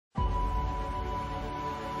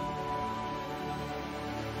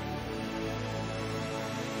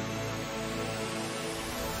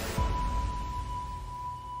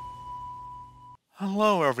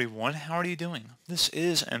Hello everyone, how are you doing? This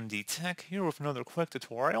is MD Tech here with another quick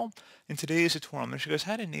tutorial. In today's tutorial, I'm going to show you guys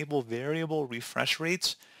how to enable variable refresh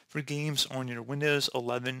rates for games on your Windows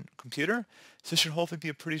 11 computer. So this should hopefully be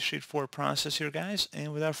a pretty straightforward process here, guys.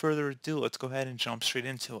 And without further ado, let's go ahead and jump straight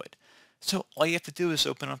into it. So all you have to do is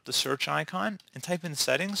open up the search icon and type in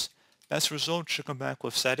settings. Best result should come back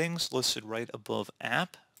with settings listed right above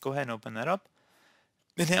app. Go ahead and open that up.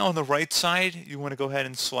 And now on the right side, you want to go ahead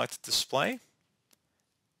and select display.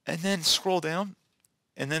 And then scroll down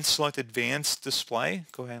and then select Advanced Display.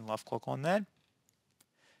 Go ahead and left click on that.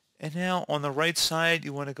 And now on the right side,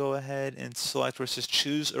 you want to go ahead and select where it says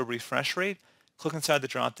Choose a Refresh Rate. Click inside the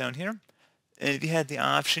drop down here. And if you had the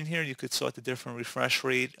option here, you could select a different refresh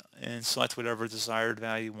rate and select whatever desired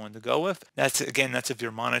value you want to go with. That's if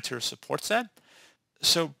your monitor supports that.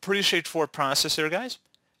 So pretty straightforward process there, guys.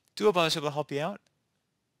 Do hope I was able to help you out.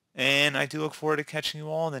 And I do look forward to catching you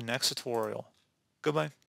all in the next tutorial. Goodbye.